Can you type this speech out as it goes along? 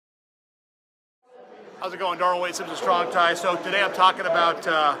How's it going? Darwin, Waite, Simpson strong tie. So today I'm talking about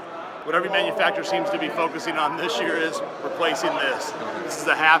what every manufacturer seems to be focusing on this year is replacing this. This is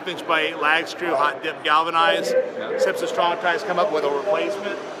a 1/2 inch by 8 lag screw, hot dip galvanized. Simpson strong ties come up with a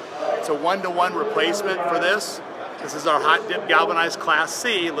replacement. It's a 1-to-1 replacement for this. This is our hot dip galvanized Class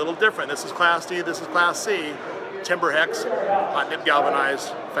C, a little different. This is Class D, this is Class C. Timber hex, hot dip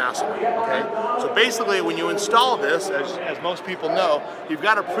galvanized fastener. Okay? So basically when you install this, as most people know, you've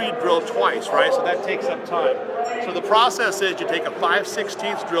got to pre-drill twice, right? So that takes up time. So the process is you take a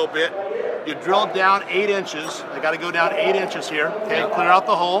 5/16 drill bit, you drill down 8 inches. I got to go down 8 inches here. Okay, clear out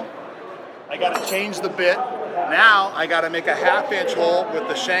the hole. I got to change the bit. Now I got to make a 1/2 inch hole with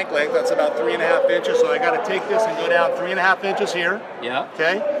the shank length. That's about 3.5 inches. So I got to take this and go down 3.5 inches here. Yeah.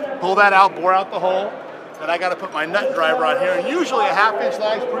 Okay. Pull that out, bore out the hole. Then I got to put my nut driver on here. And usually a 1/2 inch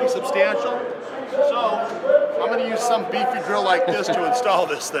lag is pretty substantial. So I'm going to use some beefy drill like this to install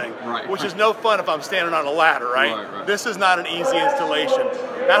this thing, which is no fun if I'm standing on a ladder, right? This is not an easy installation.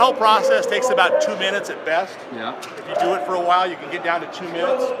 That whole process takes about 2 minutes at best. Yeah. If you do it for a while, you can get down to 2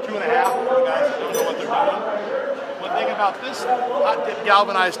 minutes, 2.5 for the guys that don't know what they're doing. One thing about this hot dip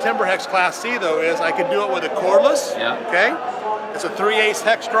galvanized timber hex Class C though is I can do it with a cordless. Okay. It's a 3/8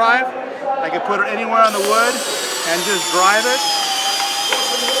 hex drive. I can put it anywhere on the wood and just drive it.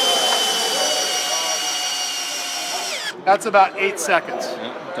 That's about 8 seconds.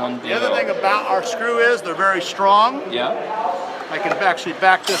 The other thing about our screw is they're very strong. Yeah. I can actually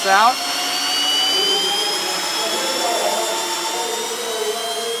back this out.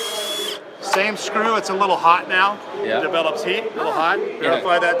 Same screw, it's a little hot now. Yeah. It develops heat, a little hot.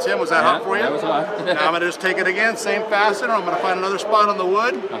 Verify that, Tim. Was that hot for you? That was hot. Now I'm going to just take it again, same fastener. I'm going to find another spot on the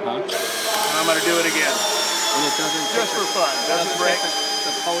wood. And I'm going to do it again. And it doesn't just for fun. Doesn't break.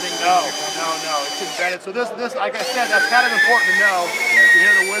 The coating? No. It's embedded. So this, like I said, that's kind of important to know. You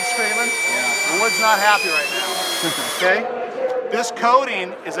hear the wood screaming? Yeah. The wood's not happy right now. Okay? This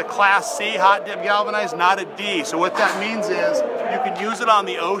coating is a Class C hot dip galvanized, not a D. So what that means is you can use it on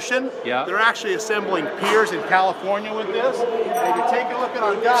the ocean. Yeah. They're actually assembling piers in California with this. And if you take a look at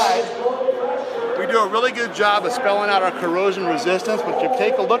our guide, we do a really good job of spelling out our corrosion resistance. But if you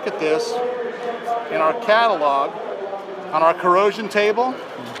take a look at this in our catalog, on our corrosion table,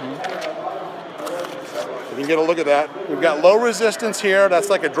 you can get a look at that. We've got low resistance here. That's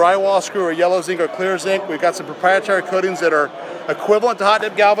like a drywall screw or yellow zinc or clear zinc. We've got some proprietary coatings that are equivalent to hot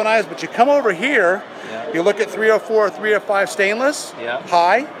dip galvanized, but you come over here, you look at 304 or 305 stainless,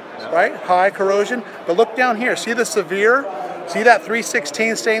 high, right? High corrosion. But look down here, see the severe? See that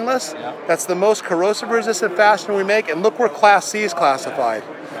 316 stainless? That's the most corrosive resistant fastener we make, and look where Class C is classified.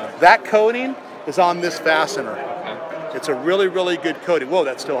 That coating is on this fastener. It's a really, really good coating. Whoa,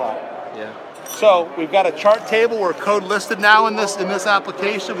 that's still hot. Yeah. So we've got a chart table. We're code listed now in this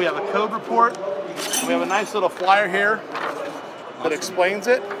application. We have a code report. We have a nice little flyer here that explains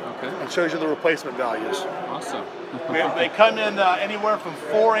it and shows you the replacement values. Awesome. They come in anywhere from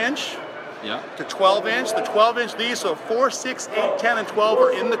 4 inch to 12 inch. The 12 inch these, so 4, 6, 8, 10, and 12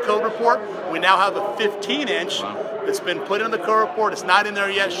 are in the code report. We now have a 15 inch that's been put in the code report. It's not in there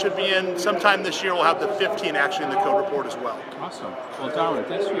yet, should be in sometime this year. We'll have the 15 actually in the code report as well. Awesome. Well, Darwin,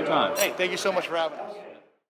 thanks for your time. Hey, thank you so much for having us.